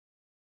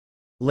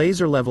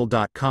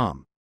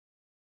laserlevel.com.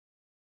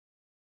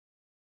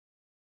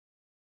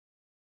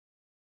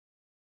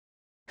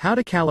 How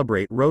to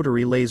calibrate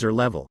rotary laser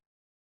level.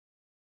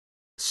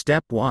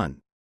 Step 1.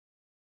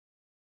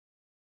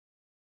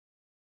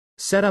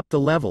 Set up the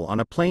level on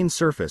a plane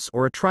surface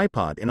or a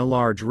tripod in a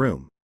large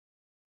room.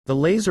 The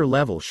laser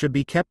level should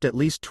be kept at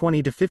least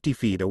 20 to 50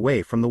 feet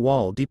away from the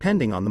wall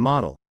depending on the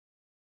model.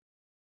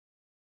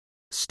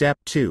 Step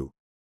 2.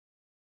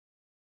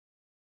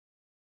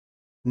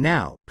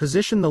 Now,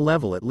 position the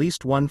level at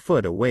least 1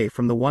 foot away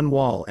from the one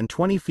wall and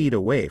 20 feet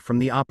away from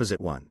the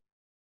opposite one.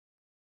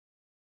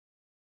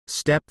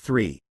 Step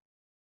 3.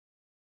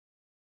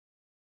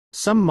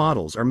 Some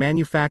models are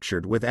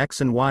manufactured with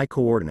X and Y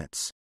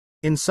coordinates.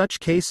 In such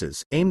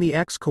cases, aim the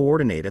X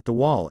coordinate at the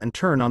wall and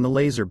turn on the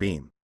laser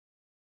beam.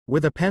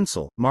 With a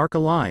pencil, mark a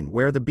line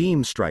where the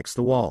beam strikes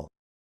the wall.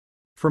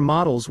 For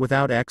models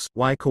without X,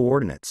 Y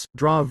coordinates,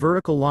 draw a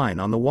vertical line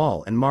on the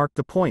wall and mark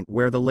the point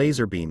where the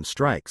laser beam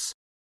strikes.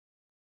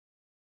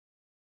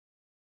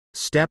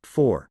 Step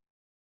 4.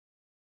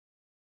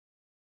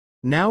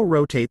 Now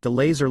rotate the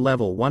laser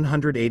level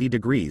 180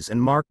 degrees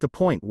and mark the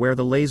point where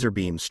the laser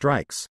beam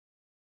strikes.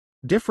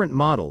 Different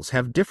models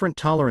have different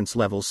tolerance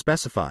levels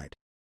specified.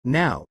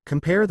 Now,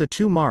 compare the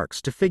two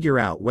marks to figure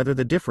out whether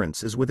the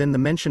difference is within the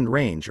mentioned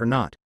range or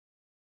not.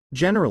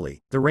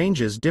 Generally, the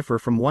ranges differ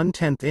from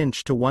 1/10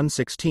 inch to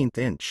 1/16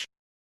 inch.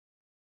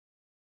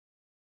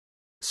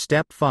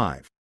 Step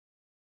 5.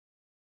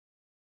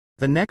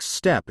 The next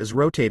step is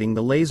rotating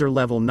the laser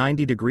level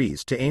 90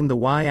 degrees to aim the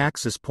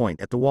Y-axis point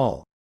at the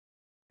wall.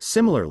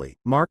 Similarly,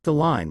 mark the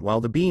line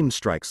while the beam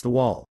strikes the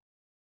wall.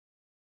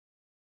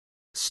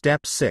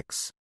 Step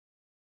 6.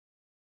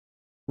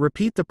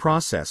 Repeat the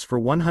process for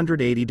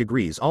 180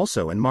 degrees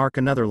also and mark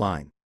another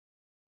line.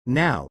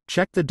 Now,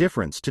 check the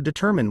difference to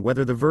determine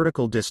whether the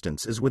vertical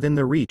distance is within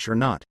the reach or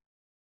not.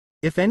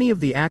 If any of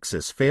the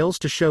axis fails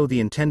to show the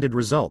intended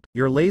result,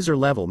 your laser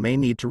level may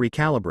need to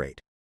recalibrate.